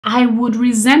I would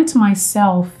resent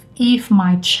myself if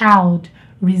my child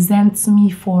resents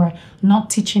me for not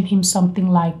teaching him something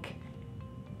like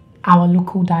our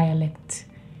local dialect.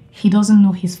 He doesn't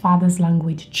know his father's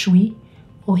language, Chui,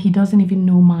 or he doesn't even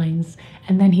know mine.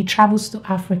 And then he travels to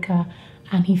Africa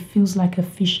and he feels like a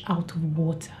fish out of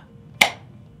water.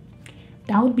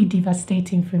 That would be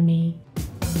devastating for me.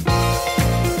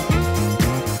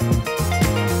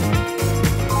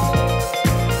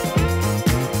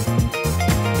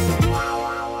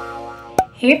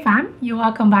 Hey fam, you're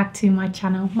welcome back to my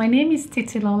channel. My name is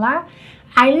Lola.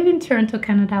 I live in Toronto,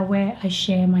 Canada, where I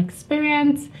share my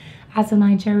experience as a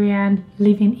Nigerian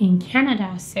living in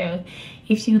Canada. So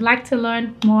if you'd like to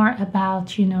learn more about,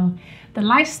 the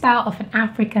lifestyle of an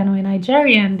African or a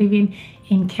Nigerian living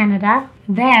in Canada,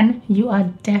 then you are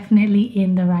definitely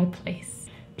in the right place.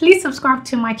 Please subscribe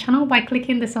to my channel by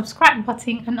clicking the subscribe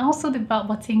button and also the bell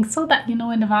button so that you know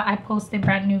whenever I post a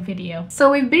brand new video.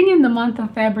 So we've been in the month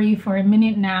of February for a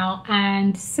minute now,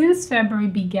 and since February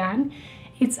began,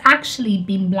 it's actually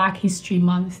been Black History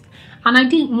Month. And I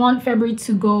didn't want February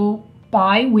to go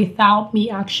by without me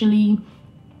actually,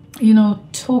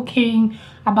 talking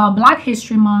about Black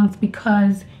History Month,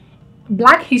 because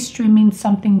Black history means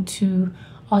something to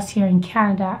us here in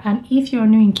Canada. And if you're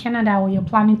new in Canada or you're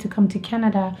planning to come to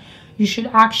Canada, you should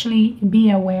actually be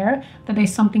aware that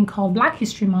there's something called Black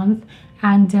History Month,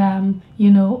 and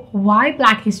why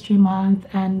Black History Month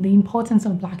and the importance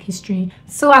of Black history.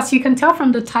 So as you can tell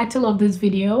from the title of this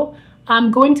video,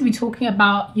 I'm going to be talking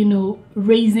about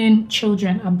raising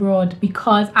children abroad,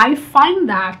 because I find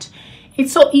that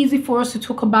it's so easy for us to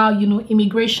talk about,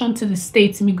 immigration to the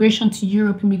States, immigration to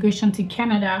Europe, immigration to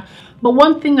Canada. But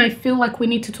one thing I feel like we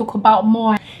need to talk about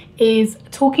more is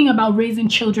talking about raising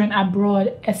children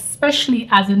abroad, especially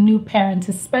as a new parent,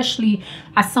 especially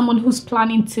as someone who's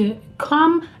planning to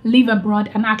come live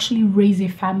abroad and actually raise a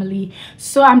family.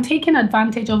 So I'm taking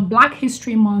advantage of Black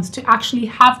History Month to actually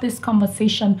have this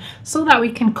conversation so that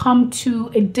we can come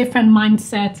to a different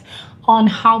mindset on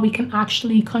how we can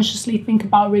actually consciously think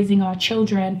about raising our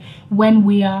children when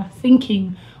we are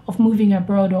thinking of moving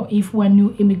abroad, or if we're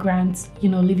new immigrants,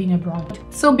 living abroad.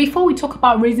 So before we talk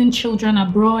about raising children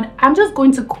abroad, I'm just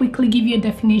going to quickly give you a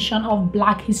definition of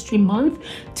Black History Month.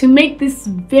 To make this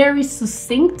very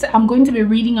succinct, I'm going to be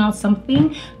reading out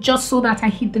something just so that I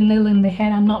hit the nail in the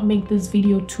head and not make this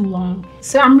video too long.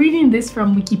 So I'm reading this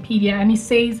from Wikipedia, and it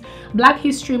says Black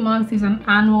History Month is an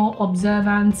annual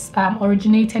observance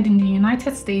originated in the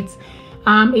United States.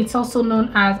 It's also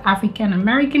known as African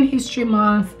American History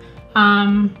Month.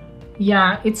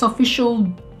 Its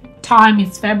official time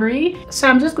is February. So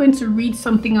I'm just going to read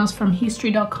something else from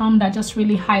history.com that just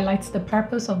really highlights the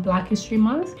purpose of Black History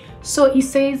Month. So it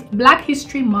says Black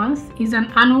History Month is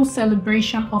an annual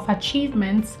celebration of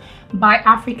achievements by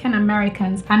African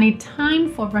Americans and a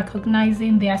time for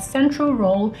recognizing their central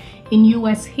role in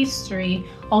US history,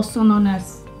 also known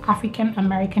as African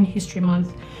American History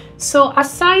Month. So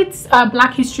aside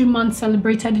Black History Month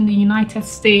celebrated in the United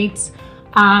States,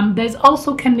 there's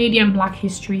also Canadian Black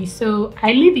History. So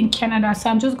I live in Canada, so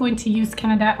I'm just going to use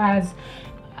Canada as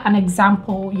an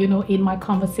example, in my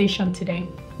conversation today.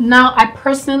 Now, I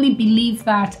personally believe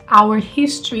that our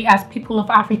history as people of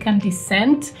African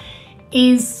descent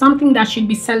is something that should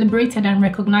be celebrated and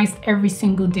recognized every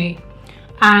single day.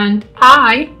 And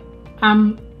I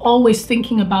am always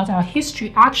thinking about our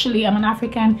history. Actually, I'm an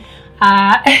African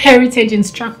heritage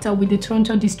instructor with the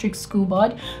Toronto District School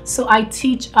Board. So I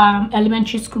teach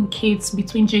elementary school kids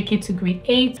between JK to grade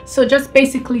 8. So just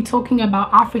basically talking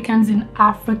about Africans in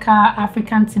Africa,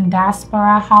 Africans in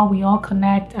diaspora, how we all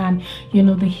connect, and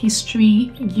the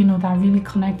history that really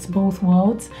connects both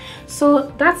worlds.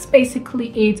 So that's basically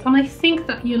it. And I think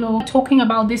that talking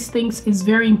about these things is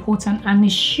very important, and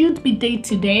it should be day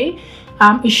to day.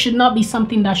 It should not be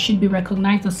something that should be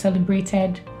recognized or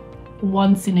celebrated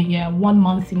once in a year, 1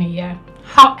 month in a year.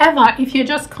 However, if you're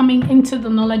just coming into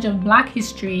the knowledge of Black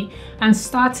history and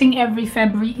starting every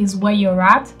February is where you're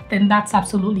at, then that's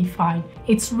absolutely fine.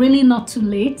 It's really not too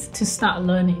late to start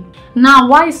learning. Now,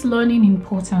 why is learning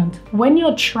important? When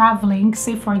you're traveling,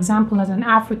 say for example, as an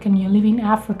African, you're living in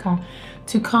Africa,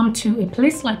 to come to a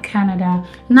place like Canada,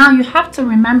 now you have to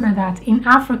remember that in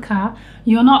Africa,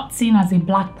 you're not seen as a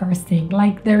Black person.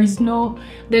 Like there's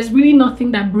really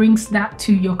nothing that brings that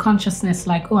to your consciousness,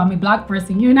 like, oh, I'm a Black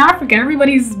person. You're in Africa,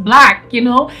 everybody's Black,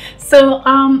 So,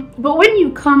 but when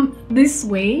you come this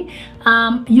way,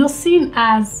 you're seen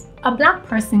as a Black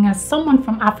person, as someone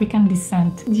from African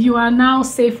descent. You are now,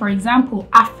 say for example,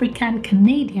 African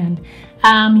Canadian,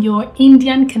 you're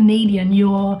Indian Canadian,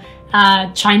 you're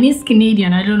Chinese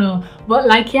Canadian, I don't know, but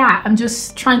I'm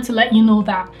just trying to let you know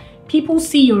that people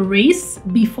see your race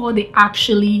before they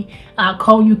actually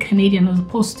call you Canadian, as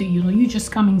opposed to, you know, you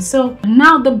just coming. So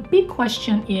now the big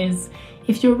question is,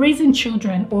 if you're raising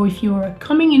children, or if you're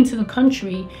coming into the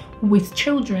country with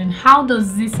children, how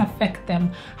does this affect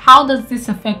them? How does this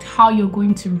affect how you're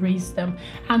going to raise them?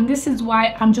 And this is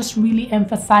why I'm just really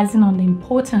emphasizing on the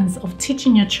importance of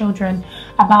teaching your children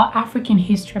about African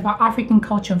history, about African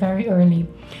culture very early.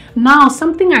 Now,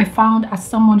 something I found as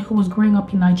someone who was growing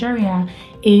up in Nigeria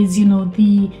is, you know,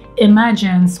 the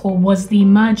emergence, or was the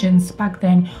emergence back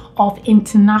then, of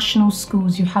international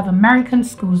schools. You have American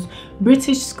schools,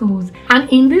 British schools, and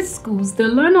in these schools they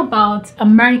learn about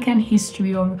American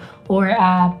history or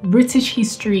British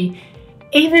history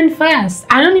even first.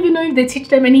 I don't even know if they teach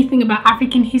them anything about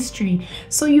African history.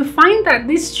 So you find that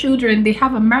these children, they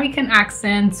have American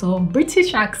accents or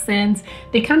British accents.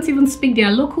 They can't even speak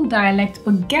their local dialect,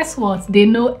 but guess what? They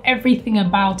know everything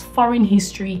about foreign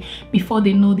history before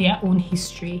they know their own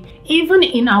history. Even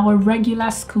in our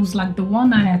regular schools, like the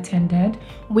one I attended,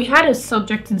 we had a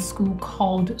subject in school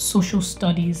called social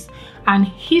studies, and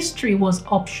history was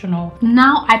optional.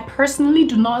 Now, I personally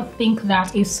do not think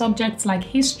that a subject like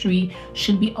history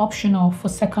should be optional for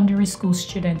secondary school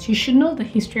students. You should know the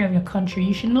history of your country.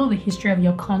 You should know the history of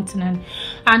your continent.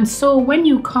 And so when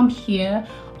you come here,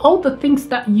 all the things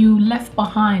that you left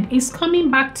behind is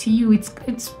coming back to you. It's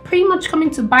pretty much coming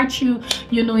to bite you,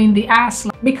 you know, in the ass,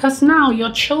 because now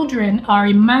your children are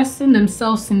immersing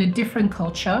themselves in a different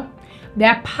culture.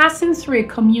 They're passing through a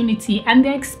community, and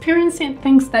they're experiencing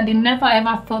things that they never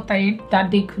ever thought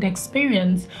that they could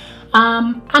experience.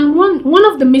 And one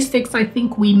of the mistakes I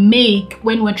think we make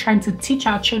when we're trying to teach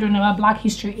our children about Black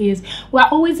history is we're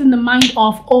always in the mind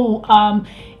of,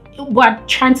 we're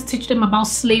trying to teach them about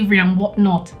slavery and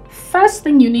whatnot. First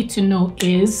thing you need to know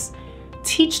is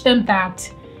teach them that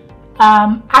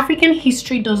African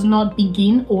history does not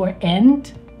begin or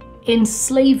end in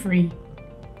slavery.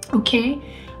 Okay?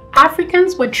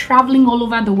 Africans were traveling all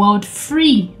over the world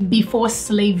free before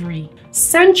slavery.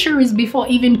 Centuries before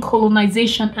even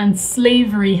colonization and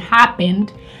slavery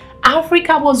happened,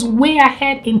 Africa was way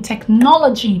ahead in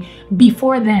technology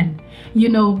before then. You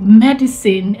know,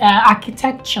 medicine,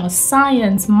 architecture,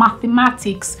 science,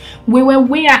 mathematics, we were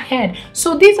way ahead.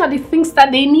 So these are the things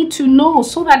that they need to know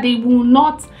so that they will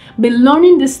not be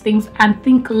learning these things and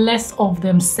think less of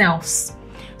themselves.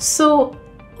 So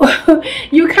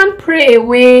you can't pray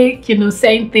away, you know,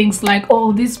 saying things like,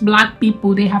 oh, these Black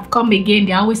people, they have come again,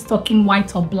 they're always talking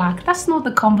white or black. That's not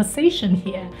the conversation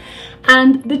here.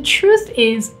 And the truth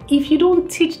is, if you don't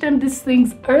teach them these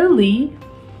things early,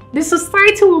 the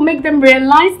society will make them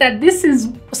realize that this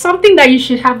is something that you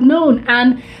should have known.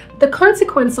 And the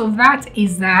consequence of that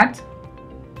is that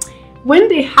when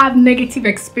they have negative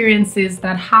experiences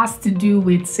that has to do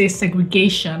with, say,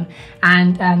 segregation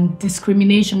and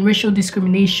discrimination, racial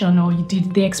discrimination, or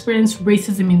they experience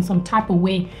racism in some type of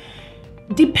way,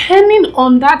 depending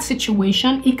on that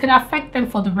situation, it could affect them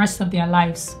for the rest of their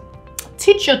lives.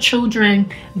 Teach your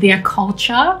children their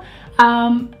culture.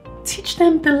 Teach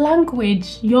them the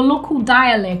language, your local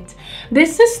dialect.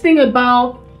 There's this thing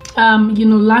about, you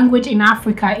know, language in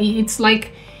Africa. It's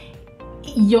like,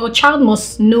 your child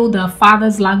must know the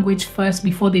father's language first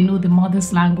before they know the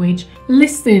mother's language.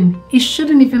 Listen, it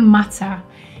shouldn't even matter.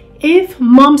 If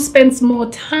mom spends more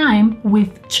time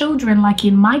with children, like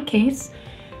in my case,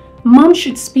 mom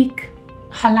should speak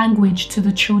her language to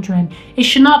the children. It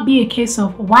should not be a case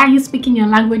of, why are you speaking your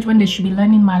language when they should be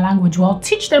learning my language? Well,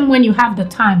 teach them when you have the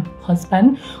time,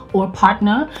 husband or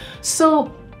partner.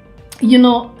 So, you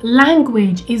know,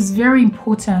 language is very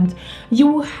important. You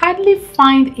will hardly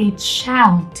find a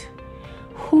child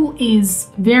who is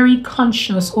very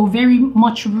conscious or very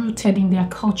much rooted in their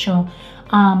culture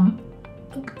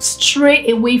stray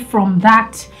away from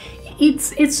that.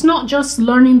 It's not just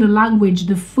learning the language,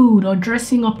 the food, or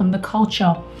dressing up in the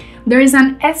culture. There is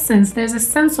an essence, there's a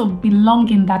sense of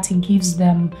belonging that it gives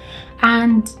them.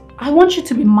 And I want you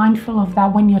to be mindful of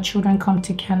that when your children come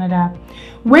to Canada.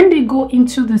 When they go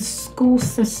into the school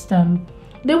system,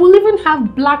 they will even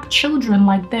have Black children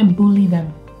like them bully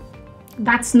them.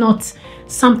 That's not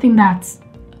something that,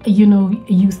 you know,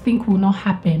 you think will not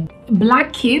happen.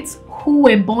 Black kids who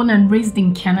were born and raised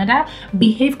in Canada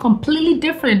behave completely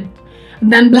different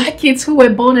than Black kids who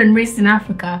were born and raised in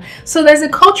Africa. So there's a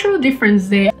cultural difference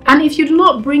there. And if you do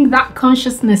not bring that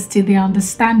consciousness to their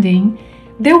understanding,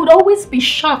 they would always be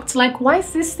shocked, like, why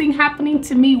is this thing happening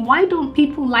to me? Why don't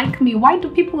people like me? Why do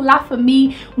people laugh at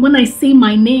me when I say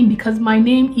my name? Because my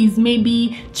name is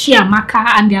maybe Chiamaka,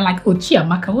 and they're like, oh,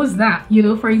 Chiamaka, what's that? You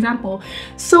know, for example.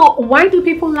 So why do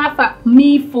people laugh at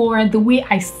me for the way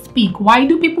I speak? Why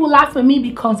do people laugh at me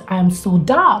because I'm so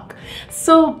dark?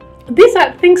 So these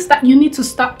are things that you need to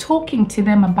start talking to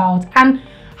them about. And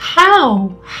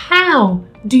how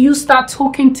do you start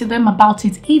talking to them about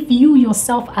it if you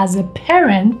yourself as a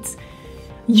parent,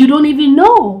 you don't even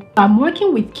know? I'm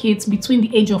working with kids between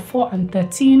the age of 4 and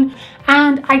 13,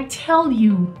 and I tell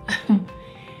you,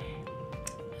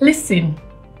 listen,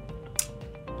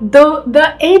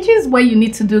 the ages where you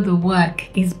need to do the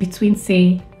work is between,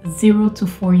 say, 0 to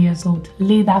 4 years old.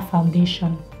 Lay that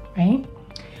foundation, right?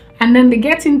 And then they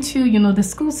get into, you know, the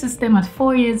school system at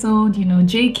 4 years old, you know,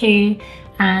 JK,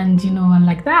 and, you know, and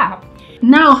like that.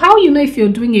 Now, how you know if you're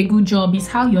doing a good job is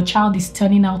how your child is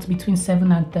turning out between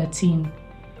 7 and 13.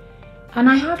 And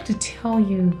I have to tell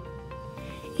you,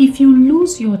 if you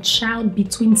lose your child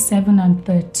between 7 and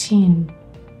 13,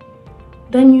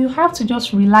 then you have to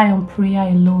just rely on prayer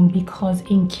alone, because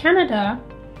in Canada,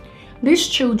 these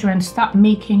children start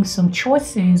making some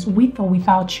choices with or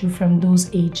without you from those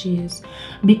ages,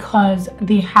 because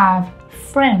they have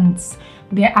friends,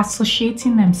 they're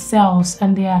associating themselves,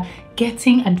 and they're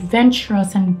getting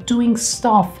adventurous and doing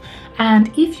stuff. And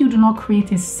if you do not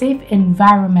create a safe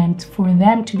environment for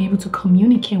them to be able to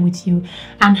communicate with you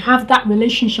and have that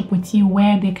relationship with you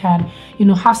where they can, you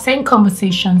know, have certain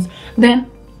conversations, then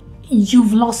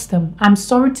you've lost them. I'm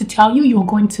sorry to tell you, you're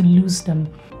going to lose them.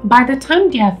 By the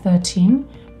time they are 13,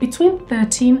 between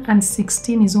 13 and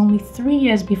 16 is only 3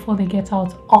 years before they get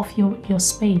out of your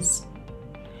space.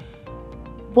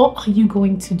 What are you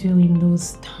going to do in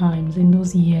those times, in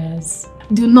those years?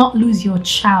 Do not lose your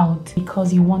child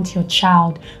because you want your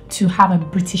child to have a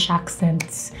British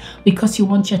accent, because you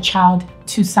want your child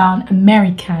to sound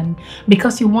American,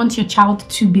 because you want your child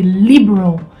to be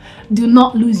liberal. Do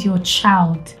not lose your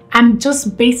child. I'm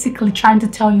just basically trying to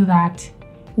tell you that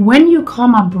when you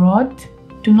come abroad,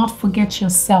 do not forget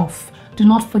yourself. Do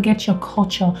not forget your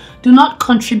culture. Do not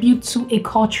contribute to a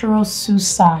cultural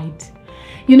suicide.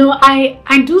 You know,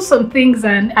 I do some things,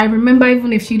 and I remember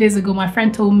even a few days ago, my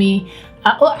friend told me,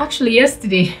 actually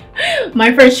yesterday,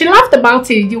 my friend, she laughed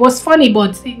about it. It was funny,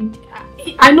 but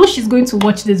I know she's going to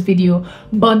watch this video.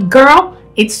 But girl,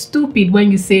 it's stupid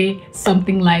when you say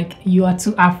something like, you are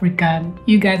too African,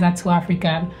 you guys are too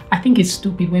African. I think it's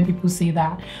stupid when people say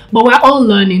that. But we're all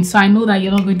learning, so I know that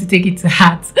you're not going to take it to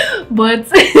heart. But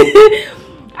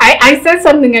I said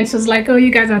something and she was like, oh,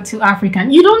 you guys are too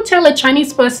African. You don't tell a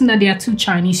Chinese person that they are too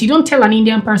Chinese. You don't tell an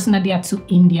Indian person that they are too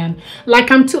Indian. Like,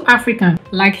 I'm too African.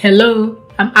 Like, hello,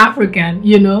 I'm African,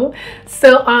 you know?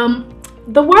 So,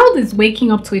 the world is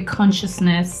waking up to a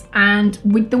consciousness, and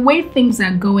with the way things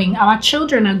are going, our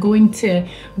children are going to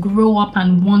grow up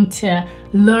and want to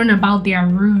learn about their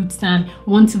roots and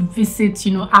want to visit,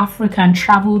 you know, Africa and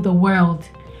travel the world.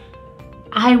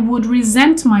 I would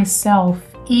resent myself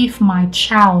if my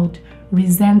child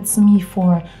resents me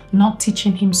for not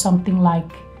teaching him something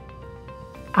like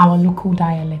our local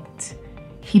dialect.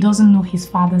 He doesn't know his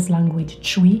father's language,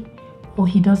 Chui, or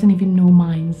he doesn't even know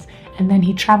mine. And then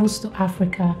he travels to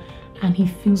Africa and he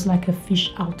feels like a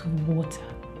fish out of water.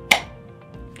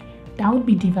 That would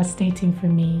be devastating for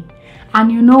me.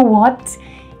 And you know what?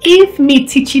 If me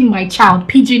teaching my child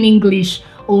Pidgin English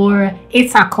or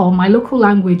Etako, my local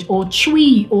language, or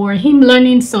Chui, or him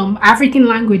learning some African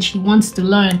language he wants to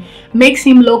learn, makes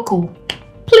him local,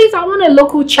 please, I want a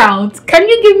local child. Can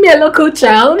you give me a local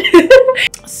child?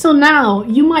 So now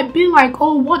you might be like,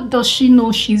 oh, what does she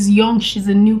know? She's young, she's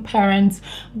a new parent.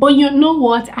 But you know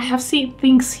what? I have seen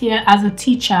things here as a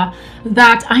teacher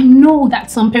that I know that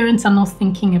some parents are not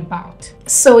thinking about.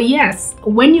 So yes,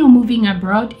 when you're moving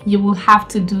abroad, you will have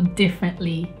to do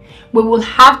differently. We will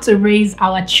have to raise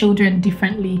our children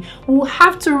differently. We will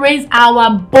have to raise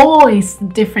our boys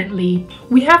differently.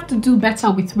 We have to do better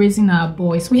with raising our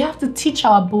boys. We have to teach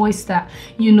our boys that,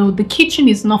 you know, the kitchen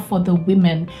is not for the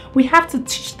women. We have to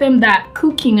teach them that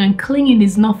cooking and cleaning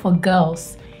is not for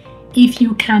girls. If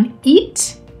you can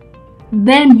eat,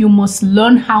 then you must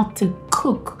learn how to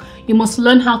cook. You must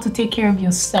learn how to take care of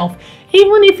yourself.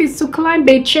 Even if it's to climb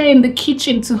a chair in the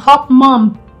kitchen to help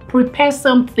mom prepare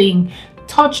something,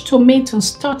 touch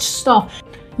tomatoes, touch stuff,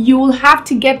 you will have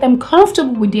to get them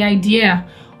comfortable with the idea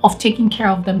of taking care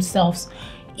of themselves.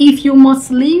 If you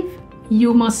must leave,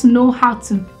 you must know how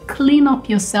to clean up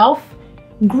yourself,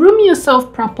 groom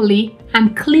yourself properly,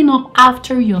 and clean up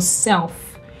after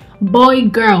yourself. Boy,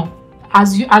 girl,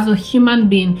 as a human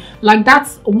being. Like,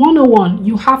 that's 101.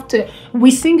 You have to.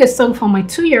 We sing a song for my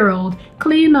 2-year-old: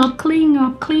 clean up, clean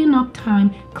up, clean up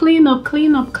time, clean up,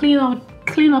 clean up, clean up,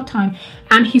 clean up time,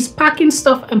 and he's packing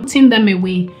stuff and putting them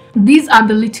away. These are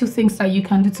the little things that you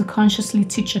can do to consciously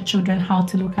teach your children how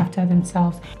to look after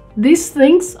themselves. These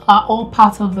things are all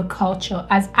part of the culture.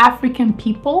 As African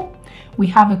people, we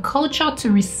have a culture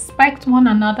to respect one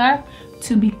another,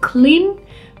 to be clean,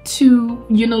 to,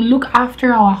 you know, look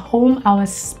after our home, our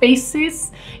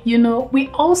spaces. You know, we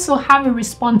also have a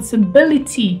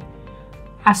responsibility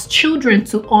as children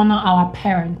to honor our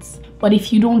parents. But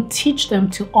if you don't teach them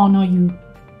to honor you,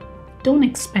 don't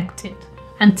expect it.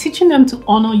 And teaching them to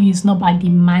honor you is not by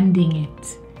demanding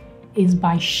it. It's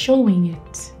by showing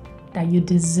it that you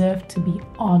deserve to be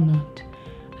honored.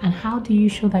 And how do you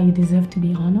show that you deserve to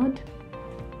be honored?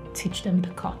 Teach them the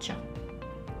culture.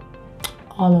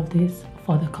 All of this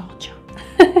for the culture.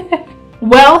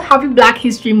 Well, happy Black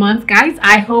History Month, guys.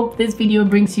 I hope this video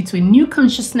brings you to a new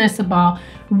consciousness about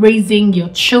raising your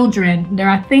children. There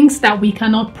are things that we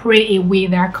cannot pray away.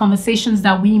 There are conversations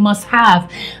that we must have.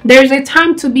 There's a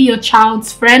time to be your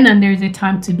child's friend, and there's a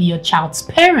time to be your child's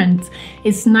parent.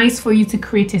 It's nice for you to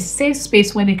create a safe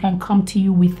space where they can come to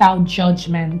you without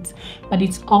judgment, but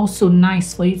it's also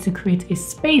nice for you to create a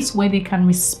space where they can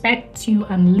respect you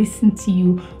and listen to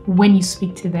you when you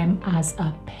speak to them as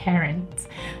a parent.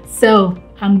 So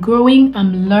I'm growing,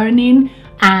 I'm learning,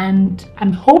 and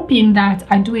I'm hoping that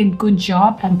I do a good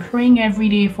job. I'm praying every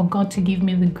day for God to give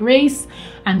me the grace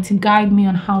and to guide me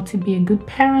on how to be a good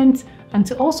parent, and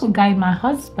to also guide my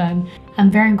husband.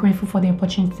 I'm very grateful for the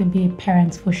opportunity to be a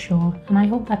parent, for sure, and I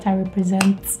hope that I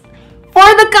represent for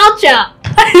the culture.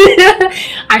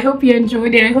 I hope you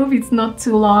enjoyed it. I hope it's not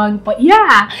too long, but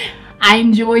yeah, I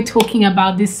enjoy talking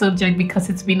about this subject because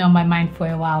it's been on my mind for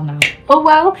a while now. Oh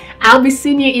well, I'll be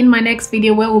seeing you in my next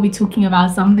video where we'll be talking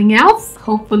about something else,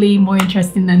 hopefully more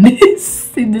interesting than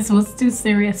this, if this was too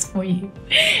serious for you.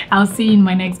 I'll see you in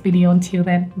my next video. Until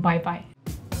then, bye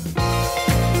bye.